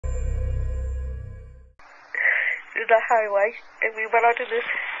to the highway, and we went onto this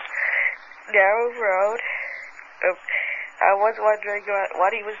narrow road. I was wondering what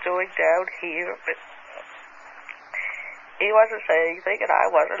he was doing down here, but he wasn't saying anything, and I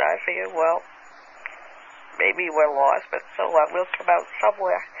wasn't. I figured, well, maybe we're lost, but so what? We'll come out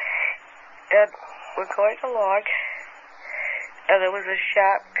somewhere. And we're going along, and there was a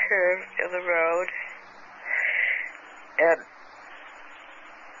sharp curve in the road, and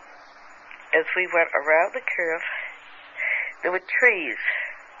as we went around the curve, there were trees.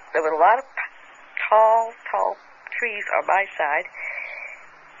 There were a lot of tall trees on my side.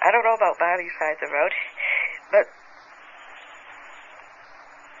 I don't know about Bonnie's side of the road, but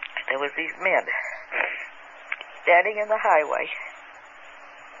there was these men standing in the highway.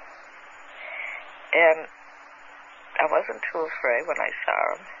 And I wasn't too afraid when I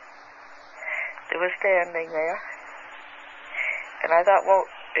saw them. They were standing there. And I thought, well,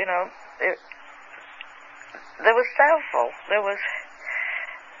 you know, there was several. There was,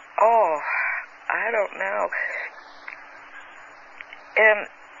 I don't know. And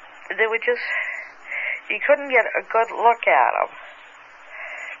they were just, you couldn't get a good look at them.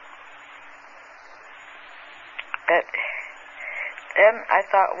 But then I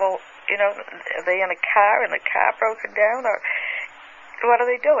thought, well, you know, are they in a car and the car broken down, or what are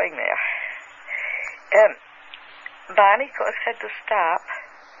they doing there? And Bonnie, of course, had to stop.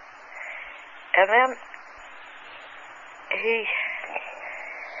 And then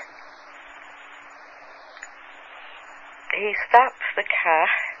he stopped the car,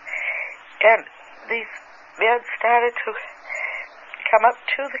 and these men started to come up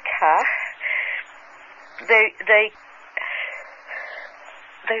to the car. They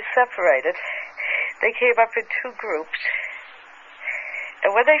separated. They came up in two groups.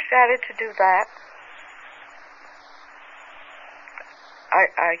 And when they started to do that,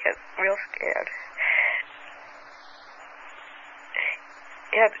 I got real scared.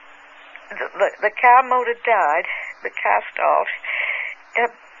 And the car motor died. The car stalled.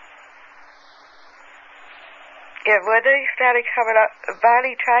 And when they started coming up,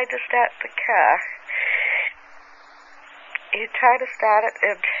 Bonnie tried to start the car. He tried to start it,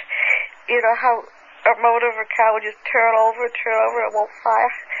 and you know how a motor of a car would just turn over, and won't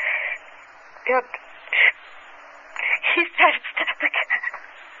fire? And he tried to start the car.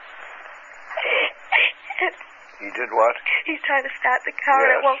 He did what? He's trying to start the car, yes.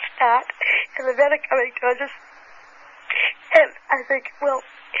 And it won't start. And the men are coming towards us. And I think, well,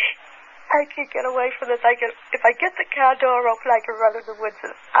 I can get away from this. If I get the car door open, I can run in the woods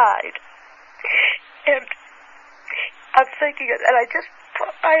and hide. And I'm thinking it, and I just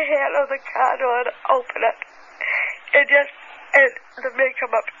put my hand on the car door and open it. And the men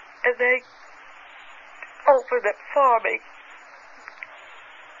come up, and they open it for me.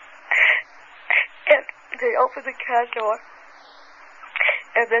 And they open the car door,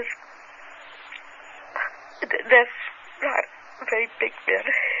 and there's not very big men.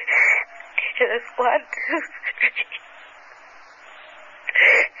 And there's 1, 2,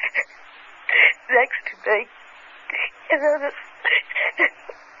 3 next to me. And then there's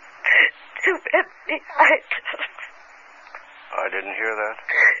 2 men behind them. I didn't hear that.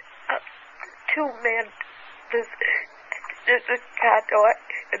 2 men. There's a car door,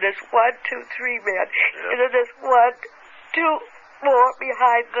 and there's 1, 2, 3 men. Yes. And then there's 1, 2 more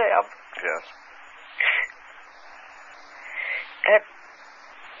behind them. Yes. And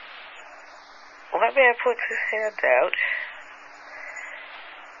one man puts his hand out.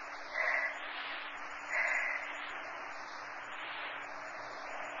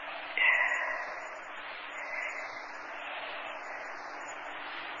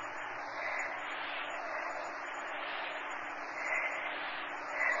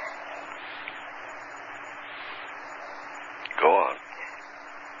 Go on.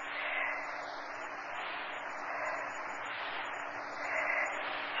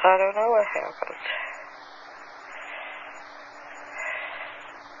 I don't know what happened.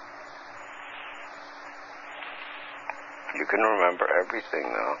 You can remember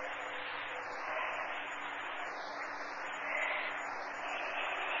everything now.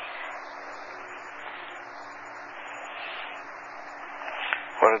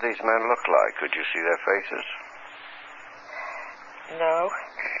 What do these men look like? Could you see their faces? No.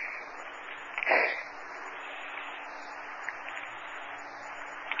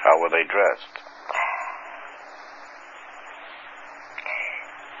 How were they dressed?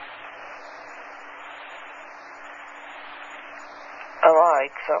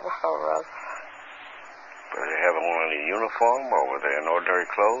 Alike, somehow or other. Did they have on any uniform, or were they in ordinary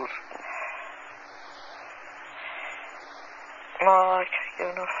clothes? More like a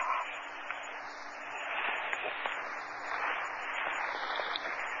uniform.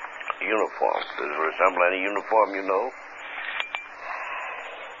 uniform. Does it resemble any uniform you know?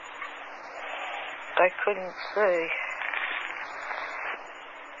 I couldn't say.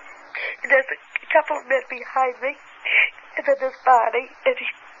 There's a couple of men behind me, and then this body, and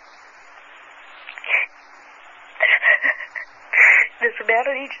there's a man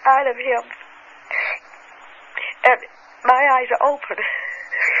on each side of him, and my eyes are open.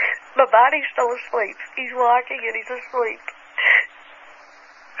 My body's still asleep. He's walking and he's asleep.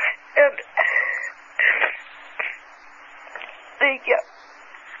 And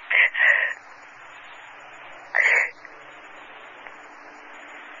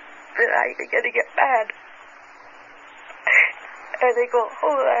then I begin to get mad. And they go,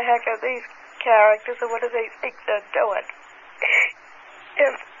 who the heck are these characters and what do they think they're doing?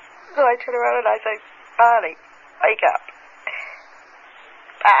 And so I turn around and I say, Bonnie, wake up.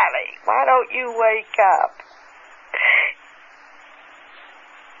 Bonnie, why don't you wake up?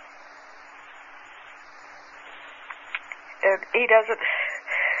 And he doesn't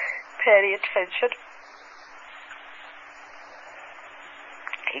pay any attention.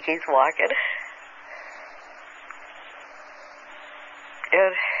 He keeps walking.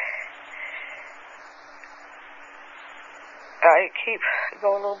 And I keep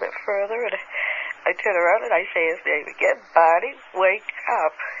going a little bit further, and I turn around and I say his name again, Bonnie, wake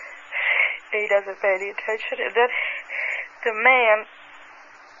up. And he doesn't pay any attention. And then the man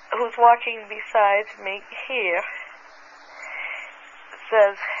who's walking beside me here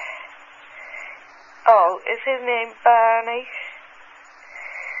says, oh, is his name Bonnie?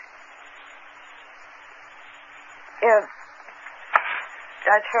 And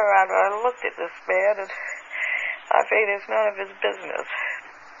I turned around and I looked at this man, and I figured it's none of his business.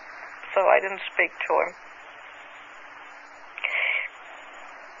 So I didn't speak to him.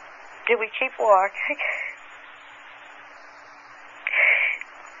 Did we keep walking?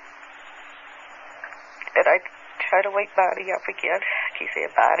 And I try to wake Bonnie up again. He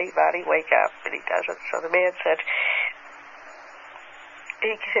said, Bonnie, wake up. And he doesn't. So the man said,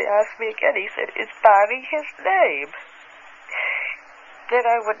 he asked me again. He said, is Bonnie his name? Then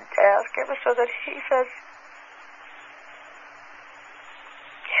I wouldn't ask him. So that he says,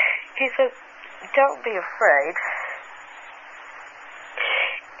 don't be afraid.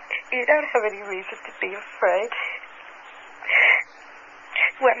 You don't have any reason to be afraid.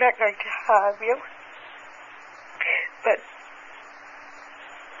 We're not going to harm you. But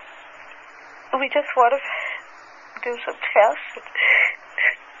we just want to do some tests.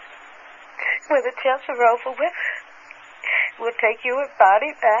 When the tests are over with, we'll take you and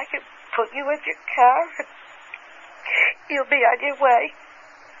Bonnie back and put you in your car, and you'll be on your way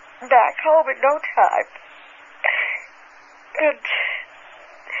back home in no time. And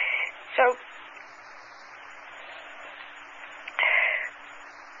so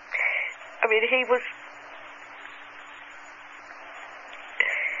I mean, he was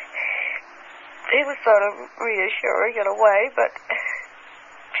sort of reassuring in a way, but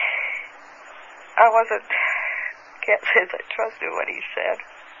can't say that I trusted what he said.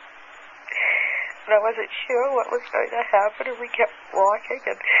 But I wasn't sure what was going to happen, and we kept walking,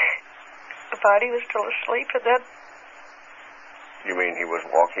 and the body was still asleep, and then... You mean he was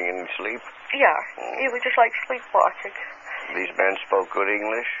walking in his sleep? Yeah, he was just like sleepwalking. These men spoke good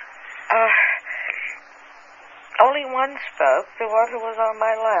English? Only one spoke, the one who was on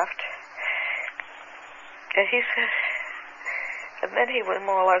my left. And he said, and then he was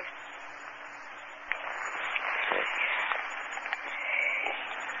more or less,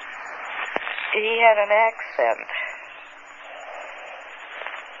 he had an accent.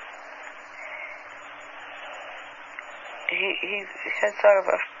 He had sort of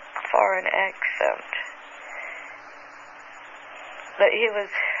a foreign accent. But he was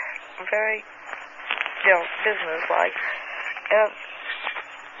very, businesslike. And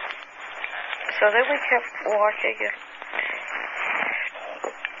so then we kept walking, and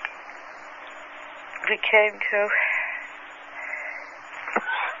we came to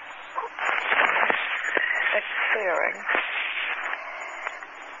a clearing.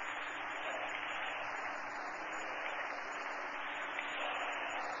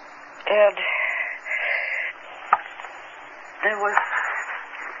 And there was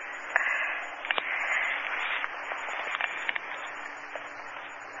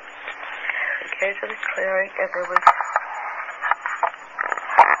came to the clearing, and there was,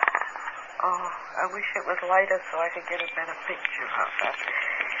 I wish it was lighter so I could get a better picture of that.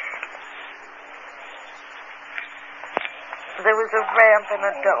 There was a ramp and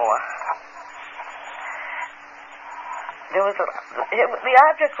a door. There was the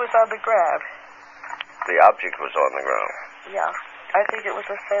object was on the ground. The object was on the ground? Yeah. I think it was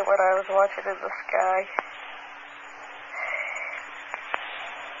the same one I was watching in the sky.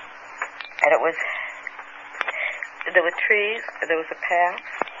 And there were trees, and there was a path,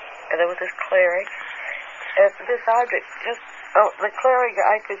 and there was this clearing, and this object the clearing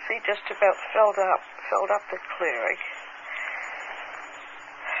I could see just about filled up the clearing.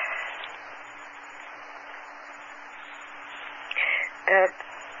 And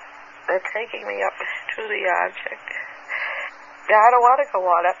they're taking me up to the object. Now, I don't want to go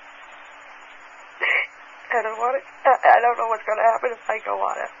on it. I don't know what's going to happen if I go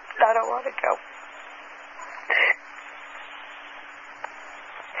on it. I don't want to go.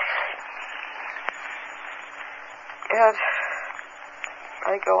 And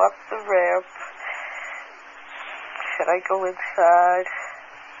I go up the ramp, and I go inside,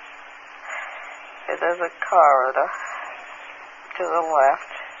 and there's a corridor to the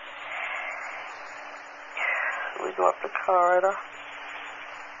left. We go up the corridor.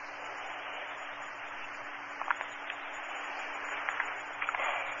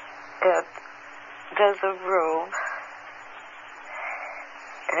 And there's a room,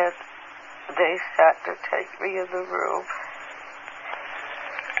 and they start to take me in the room.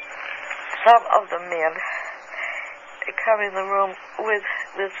 Some of the men come in the room with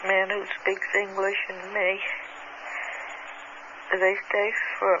this man who speaks English and me. They stay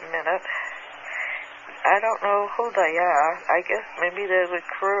for a minute. I don't know who they are. I guess maybe they're the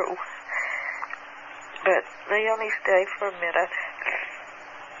crew. But they only stay for a minute.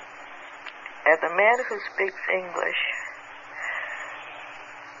 And the man who speaks English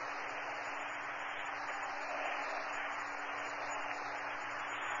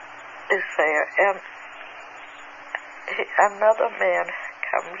is there, and another man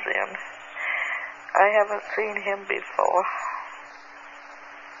comes in. I haven't seen him before.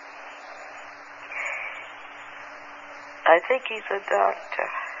 I think he's a doctor.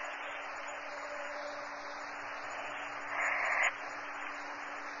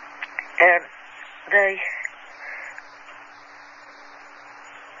 And they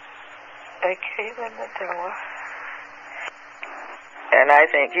came in the door. And I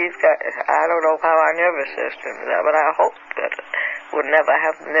think he's got, I don't know how our nervous system is, but I hope that we'll never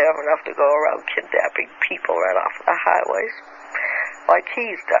have nerve enough to go around kidnapping people right off the highways like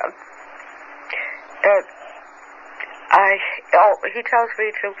he's done. And he tells me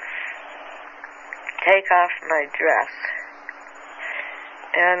to take off my dress.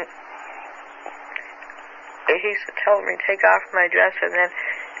 And he told me to take off my dress, and then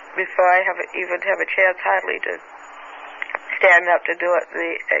before I even have a chance hardly to stand up to do it,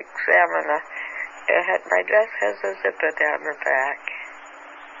 the examiner my dress has a zipper down the back.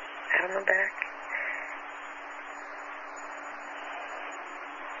 Down the back?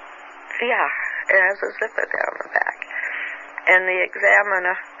 Yeah, it has a zipper down the back. And the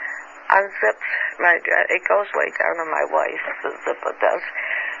examiner unzips my dress. It goes way down to my waist, the zipper does.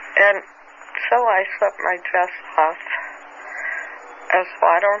 And so I slip my dress off. And so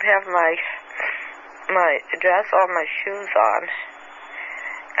I don't have my dress or my shoes on.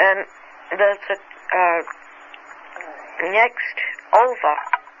 And there's next over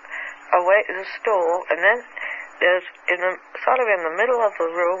away the stool, and then there's sort of in the middle of the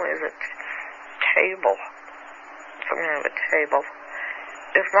room is a table, some kind of a table.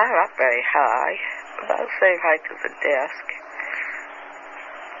 It's not up very high, about the same height as the desk.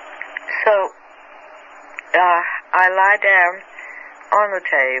 So I lie down on the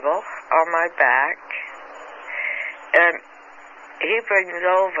table on my back, and he brings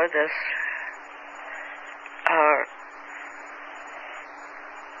over this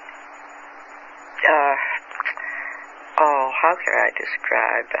how can I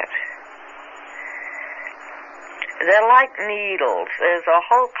describe it? They're like needles. There's a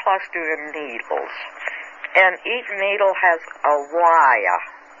whole cluster of needles, and each needle has a wire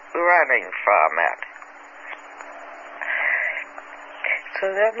running from it. So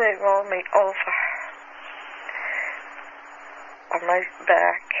then they roll me over on my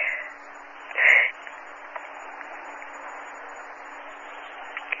back.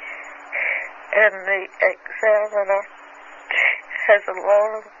 And the examiner has a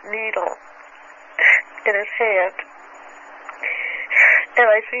long needle in his hand. And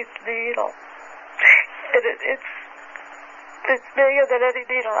I see the needle. And it's bigger than any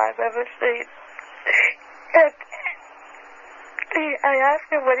needle I've ever seen. And I asked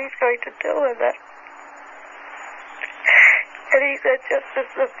him what he's going to do with it. And he said, just a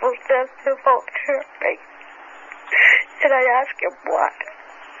simple test, it won't hurt me. And I asked him what.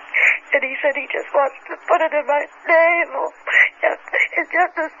 And he said he just wants to put it in my navel. It's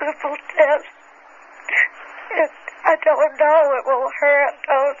just a simple test. And I I tell him, no, it won't hurt.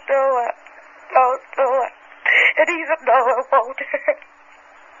 Don't do it. Don't do it. And he said, no, it won't hurt.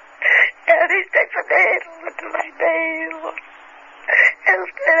 And he sticks a needle into my nail.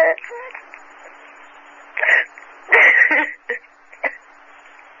 Instead.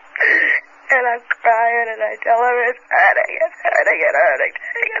 And I'm crying, and I tell him it's hurting, it's hurting, it's hurting.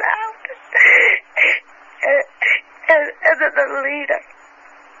 Take it out. And then the leader,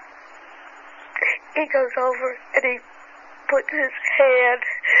 he goes over and he puts his hand,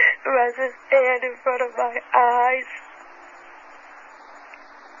 runs his hand in front of my eyes.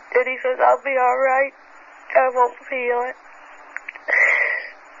 And he says, I'll be all right. I won't feel it.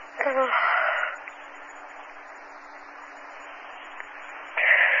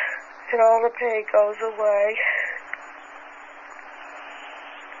 And all the pain goes away.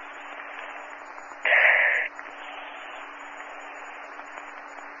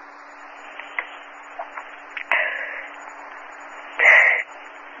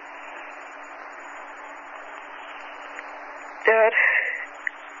 Dad.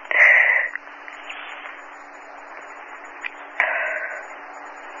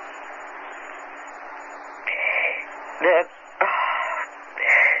 Dad.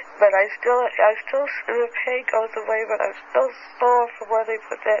 But I still, the pain goes away, but I'm still sore from where they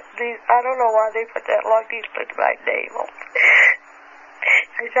put that, I don't know why they put that long needle into my navel.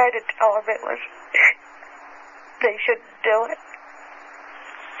 I tried to tell them it was, they shouldn't do it.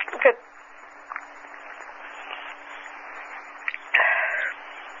 But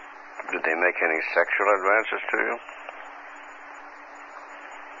did they make any sexual advances to you?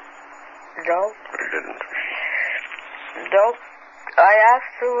 No. They didn't? Nope. I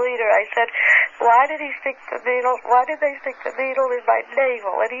asked the leader, I said, why did they stick the needle in my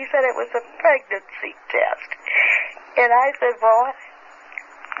navel? And he said it was a pregnancy test. And I said, well,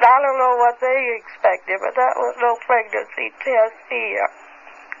 I don't know what they expected, but that was no pregnancy test here.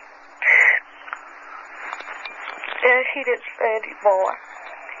 And he didn't say any more.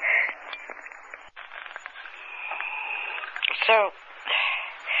 So,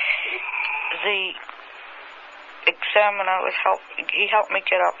 the examiner he helped me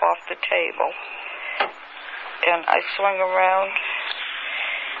get up off the table, and I swung around,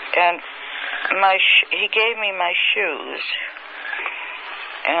 and he gave me my shoes,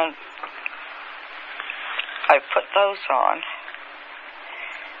 and I put those on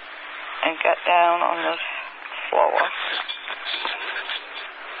and got down on the floor,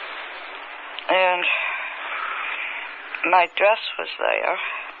 and my dress was there.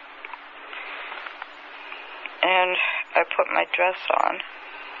 And I put my dress on,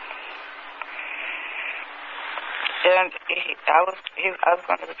 and I was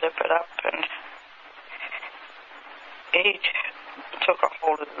going to zip it up, and he took a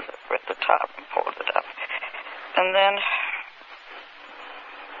hold of the zipper at the top and pulled it up, and then,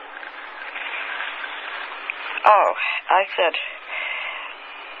 I said,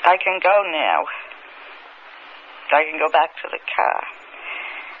 I can go now. I can go back to the car.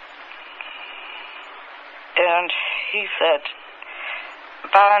 And he said,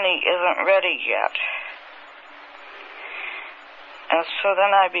 Barney isn't ready yet. And so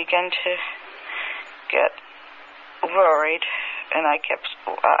then I began to get worried, and I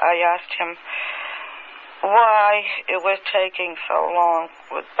asked him why it was taking so long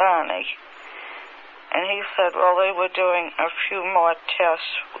with Barney. And he said, well, they were doing a few more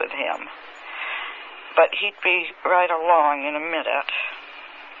tests with him, but he'd be right along in a minute.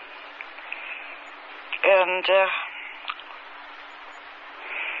 And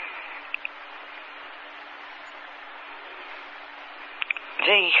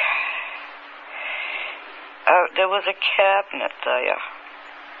there was a cabinet there,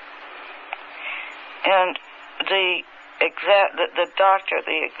 and the doctor,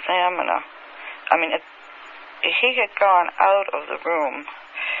 the examiner, he had gone out of the room.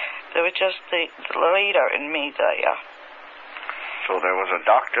 There was just the leader and me there. So there was a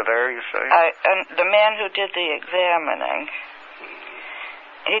doctor there, you say? And the man who did the examining,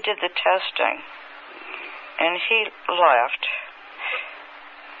 he did the testing, and he left.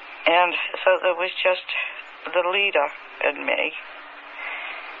 And so there was just the leader and me.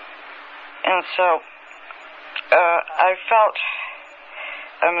 And so I felt,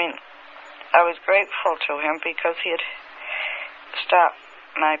 I was grateful to him because he had stopped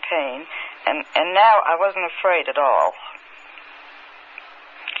my pain. And now I wasn't afraid at all.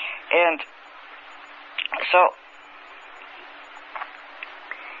 And so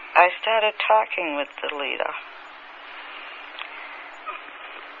I started talking with the leader.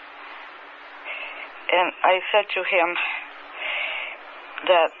 And I said to him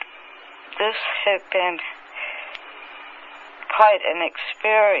that this had been quite an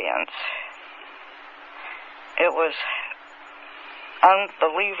experience. It was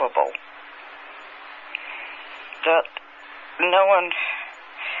unbelievable that no one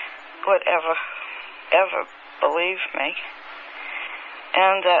would ever believe me,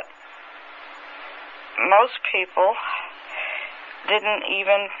 and that most people didn't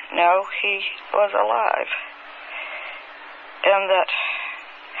even know he was alive, and that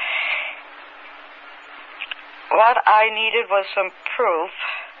what I needed was some proof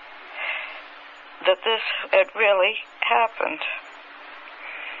that this had really happened.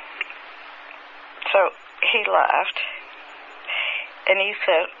 So he laughed, and he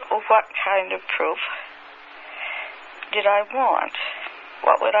said, well, what kind of proof did I want?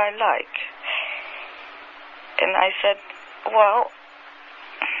 What would I like? And I said, well,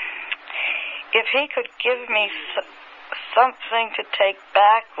 if he could give me something to take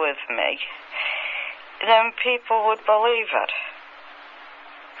back with me, then people would believe it.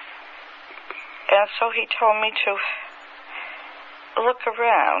 And so he told me to look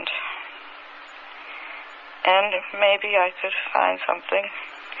around, and maybe I could find something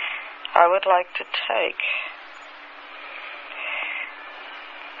I would like to take.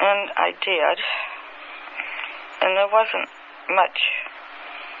 And I did, and there wasn't much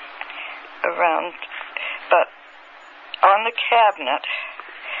around, but on the cabinet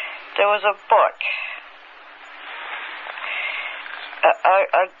there was a book,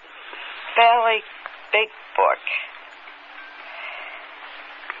 a fairly big book.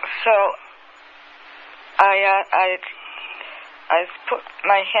 So I put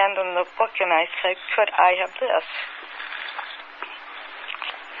my hand on the book and I said, could I have this?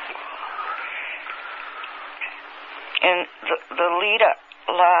 And the leader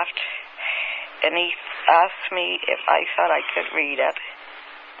laughed, and he asked me if I thought I could read it.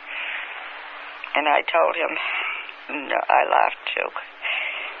 And I told him, no, I laughed too.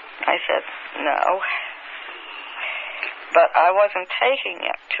 I said, no. But I wasn't taking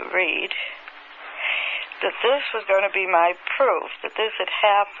it to read. That this was going to be my proof that this had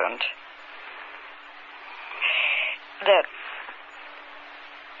happened. That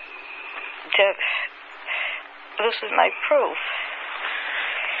this is my proof.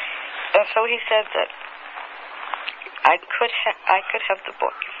 And so he said that I could have the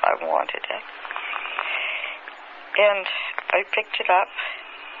book if I wanted it. And I picked it up,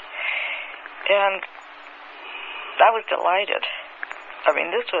 and I was delighted. I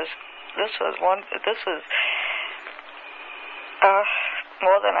mean, this was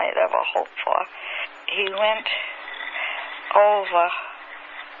more than I had ever hoped for. He went over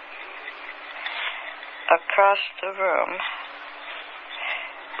across the room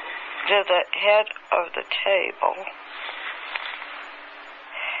to the head of the table,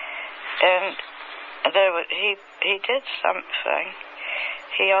 and he did something.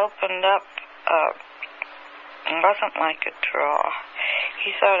 He opened up, it wasn't like a drawer.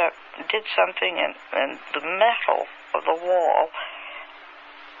 He sort of did something in the metal of the wall.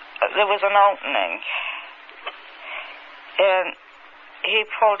 There was an opening, and he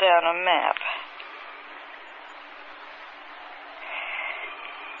pulled down a map.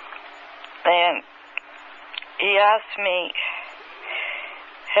 And he asked me,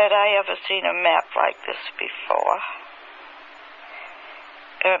 had I ever seen a map like this before?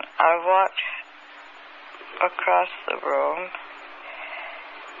 And I walked across the room,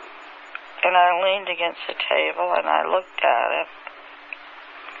 and I leaned against the table, and I looked at it.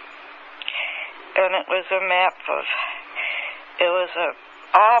 And it was a map it was an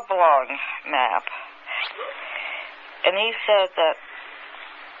oblong map. And he said that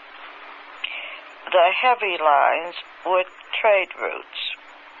the heavy lines were trade routes.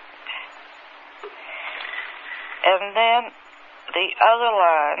 And then the other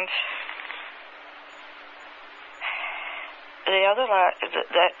lines,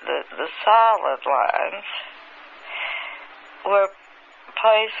 the solid lines were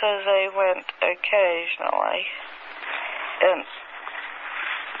places they went occasionally. And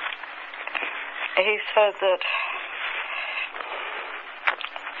he said that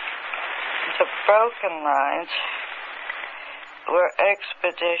the broken lines were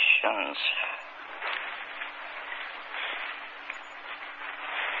expeditions.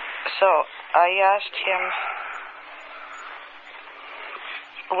 So I asked him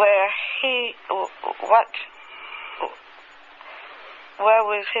where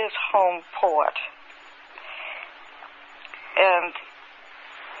was his home port? And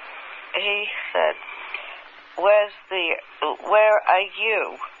he said, where are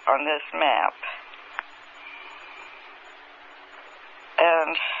you on this map?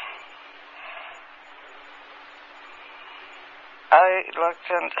 And I looked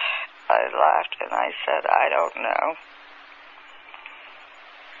and I laughed and I said, I don't know.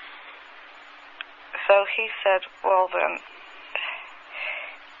 So he said, well then,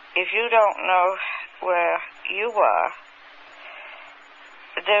 if you don't know where you are,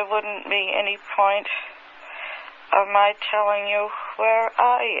 there wouldn't be any point of my telling you where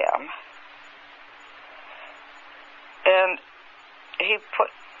I am. And he put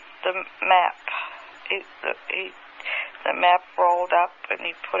the map, the map rolled up and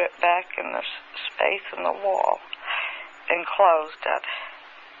he put it back in the space in the wall and closed it.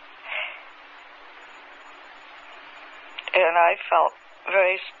 And I felt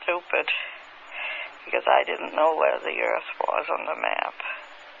very stupid because I didn't know where the Earth was on the map.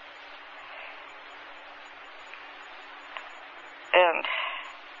 And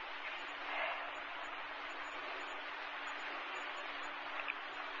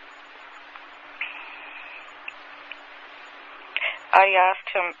I asked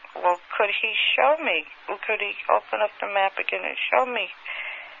him, well, could he show me? Could he open up the map again and show me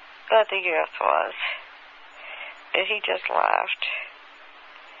where the Earth was? And he just laughed.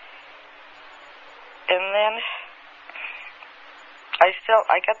 And then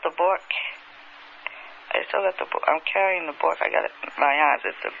I got the book. I still got the book. I'm carrying the book. I got it in my arms.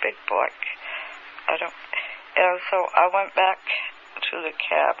 It's a big book. And so I went back to the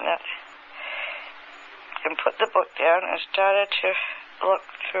cabinet and put the book down and started to look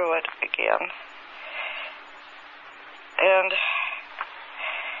through it again. And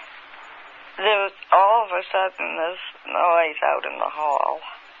there was all of a sudden this noise out in the hall.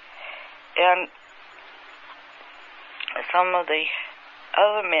 And some of the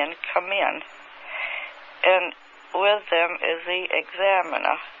other men come in, and with them is the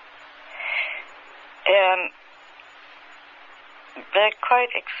examiner. And they're quite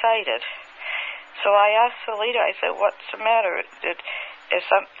excited. So I asked the leader, I said, what's the matter? Did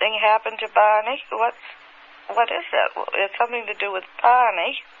something happen to Barney? What is that? It's something to do with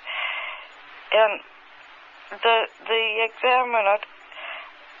Barney. And the examiner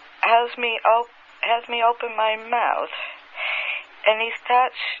has me open my mouth, and he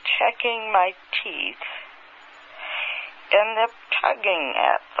starts checking my teeth, and they're tugging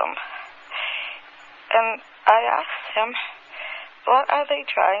at them. And I asked him, what are they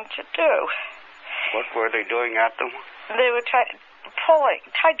trying to do? What were they doing at them? They were tugging at my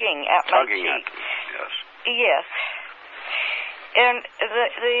teeth. Tugging at them, yes. Yes. And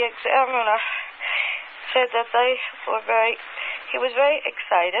the examiner said that he was very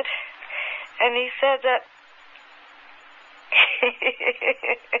excited, and he said that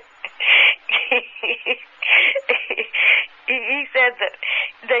he said that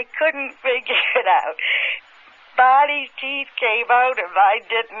they couldn't figure it out. Barney's teeth came out and mine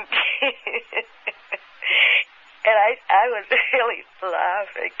didn't. And I was really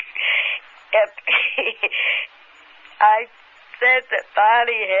laughing. And I said that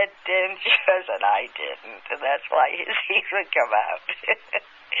Barney had dentures and I didn't, and that's why his teeth would come out.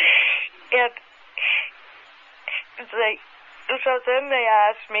 And so then they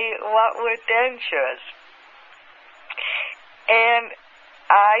asked me what were dentures. And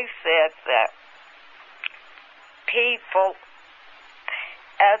I said that people,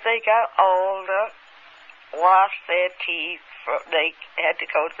 as they got older, washed their teeth. They had to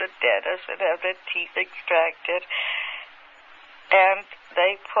go to the dentist and have their teeth extracted, and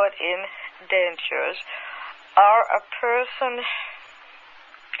they put in dentures. Or a person,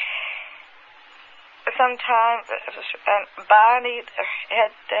 sometimes, and Barney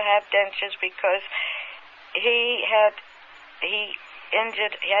had to have dentures because he had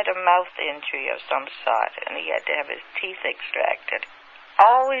a mouth injury of some sort, and he had to have his teeth extracted.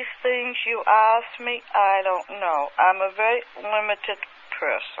 All these things you ask me, I don't know. I'm a very limited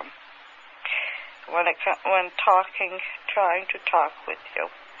person when trying to talk with you.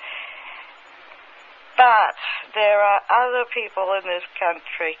 But there are other people in this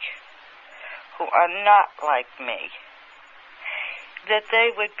country who are not like me, that they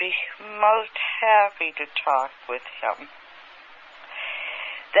would be most happy to talk with him,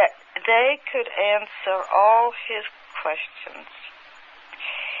 that they could answer all his questions.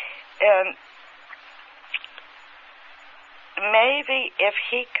 And maybe if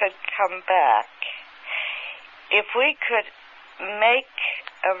he could come back, if we could make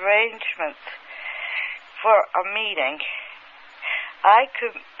arrangements for a meeting,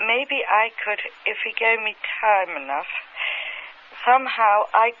 maybe I could, if he gave me time enough, somehow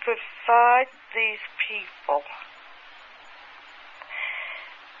I could find these people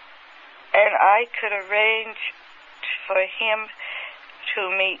and I could arrange for him to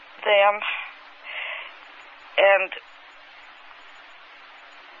meet them, and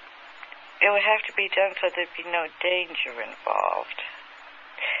it would have to be done so there'd be no danger involved.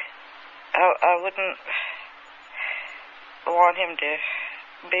 I wouldn't want him to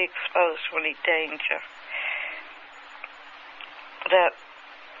be exposed to any danger. That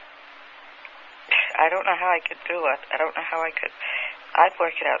I don't know how I could do it. I don't know how I could. I'd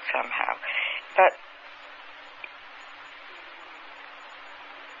work it out somehow. But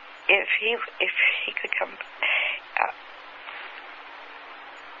if he could come,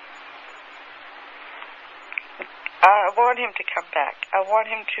 I want him to come back. I want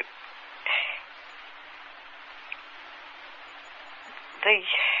him to.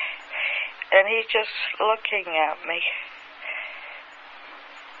 And he's just looking at me.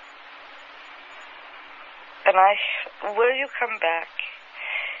 And will you come back?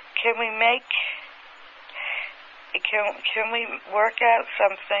 Can we work out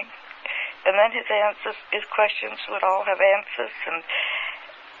something? And then his questions would all have answers, and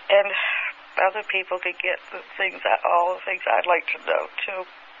other people could get all the things I'd like to know too.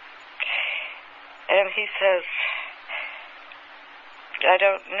 And he says, I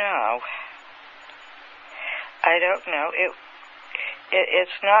don't know.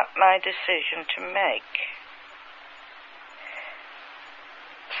 It's not my decision to make.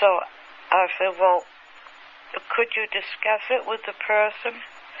 So I said, well, could you discuss it with the person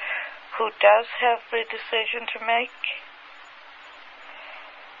who does have the decision to make?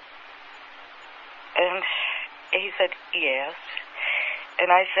 And he said, yes.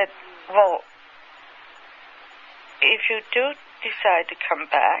 And I said, well, if you do decide to come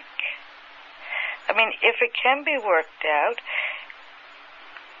back, I mean, if it can be worked out,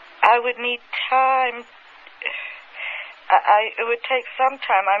 I would need time. It would take some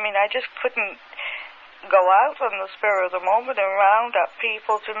time. I mean, I just couldn't go out on the spur of the moment and round up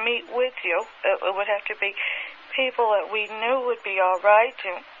people to meet with you. It would have to be people that we knew would be all right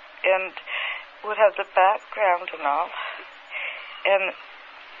and would have the background and all.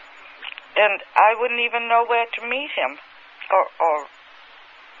 And I wouldn't even know where to meet him.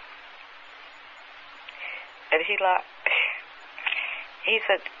 And he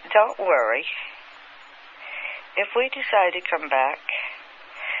said, don't worry. If we decide to come back,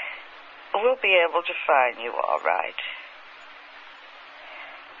 we'll be able to find you all right.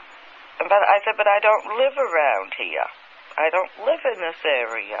 But I said, but I don't live around here. I don't live in this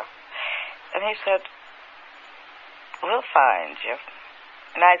area. And he said, we'll find you.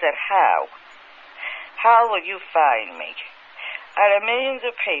 And I said, how? How will you find me? Out of millions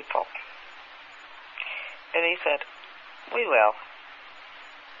of people. And he said, we will.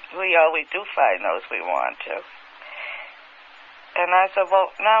 We always do find those we want to. And I said,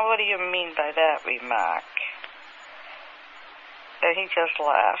 well, now what do you mean by that remark? And he just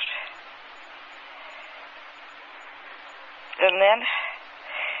laughed. And then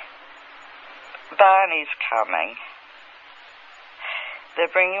Barney's coming. They're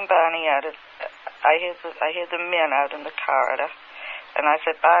bringing Barney out. I hear the men out in the corridor. And I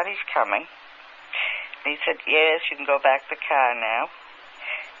said, Barney's coming. And he said, yes, you can go back to the car now.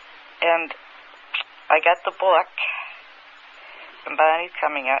 And I got the book. And Barney's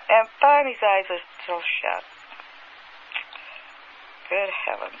coming out. And Barney's eyes are still shut. Good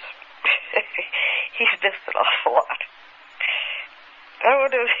heavens. He's missed an awful lot. I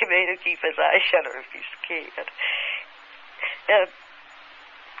wonder if he made him keep his eyes shut or if he's scared. And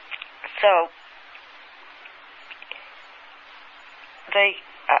so,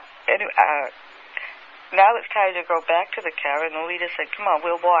 now it's time to go back to the car, and the leader said, come on,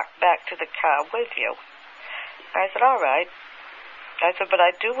 we'll walk back to the car with you. And I said, all right. I said, but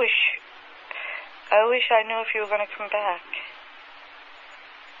I wish I knew if you were going to come back.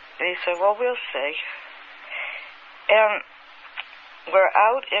 And he said, well, we'll see. And we're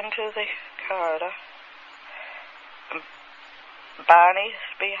out into the corridor. Barney's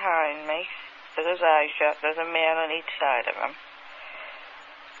behind me with his eyes shut. There's a man on each side of him.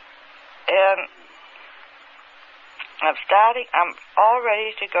 And I'm all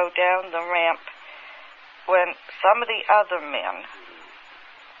ready to go down the ramp when some of the other men,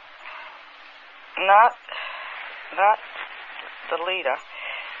 not the leader,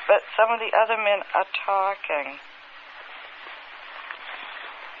 but some of the other men are talking.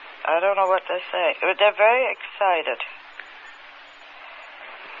 I don't know what they're saying, but they're very excited.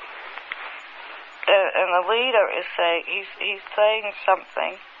 And the leader is saying, he's saying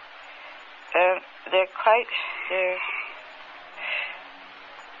something, and they're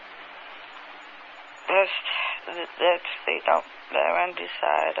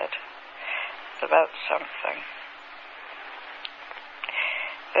undecided about something.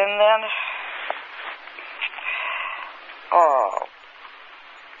 And then,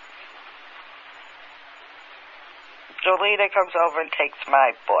 Lena comes over and takes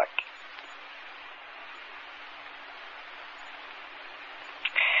my book.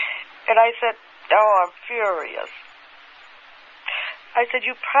 And I said, oh, I'm furious. I said,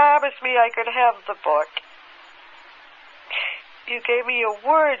 you promised me I could have the book. You gave me your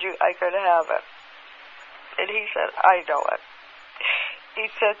word I could have it. And he said, I know it. He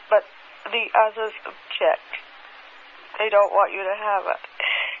said, but the others object. They don't want you to have it.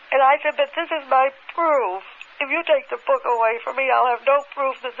 And I said, but this is my proof. If you take the book away from me, I'll have no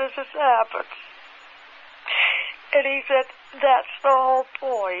proof that this has happened. And he said, that's the whole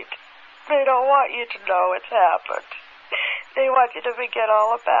point. They don't want you to know it's happened. They want you to forget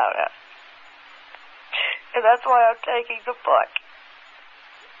all about it. And that's why I'm taking the book.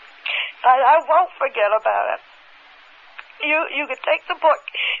 I won't forget about it. You can take the book,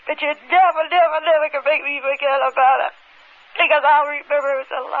 but you never can make me forget about it. Because I'll remember it's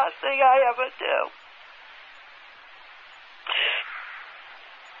the last thing I ever do.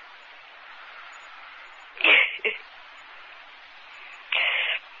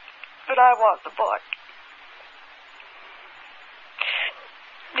 But I want the book.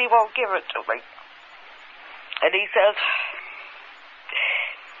 He won't give it to me. And he says,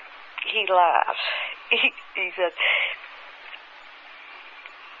 he laughs. He says,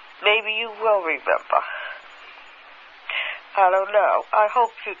 maybe you will remember. I don't know. I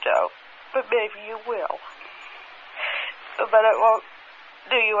hope you don't. But maybe you will. But it won't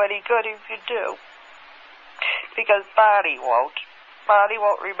do you any good if you do. Because Bonnie won't. Bonnie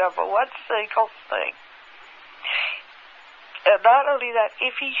won't remember one single thing. And not only that,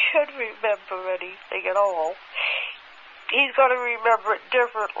 if he should remember anything at all, he's going to remember it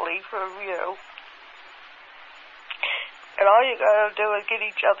differently from you. And all you got to do is get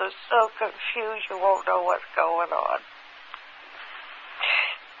each other so confused you won't know what's going on.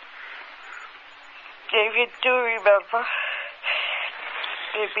 If you do remember,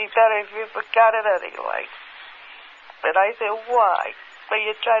 it'd be better if you forgot it anyway. And I said, why? But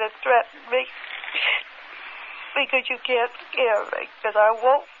you try to threaten me? Because you can't scare me. Because I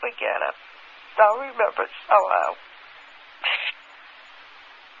won't forget it. I'll remember it somehow.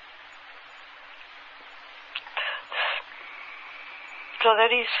 So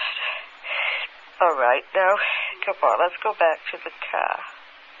then he said, all right, now, come on, let's go back to the car.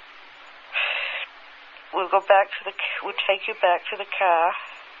 We'll take you back to the car.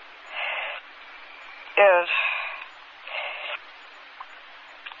 And,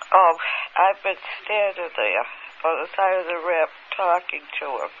 I've been standing there on the side of the ramp talking to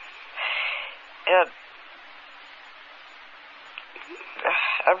him. And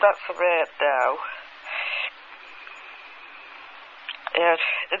I'm not so mad now. And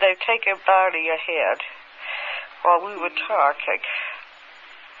they've taken Barney ahead while we were talking.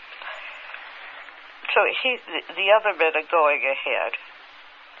 So the other men are going ahead.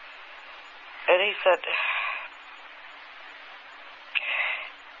 And he said,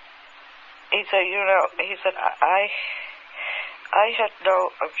 I had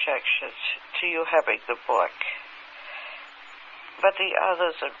no objections to you having the book, but the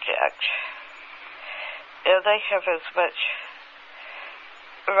others object. And they have as much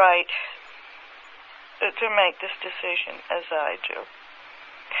right to make this decision as I do.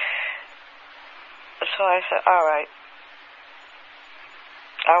 So I said, all right,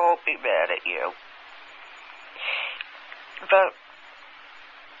 I won't be mad at you. But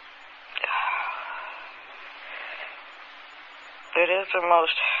it is the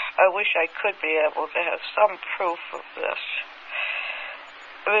most, I wish I could be able to have some proof of this,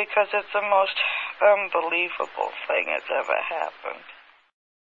 because it's the most unbelievable thing that's ever happened.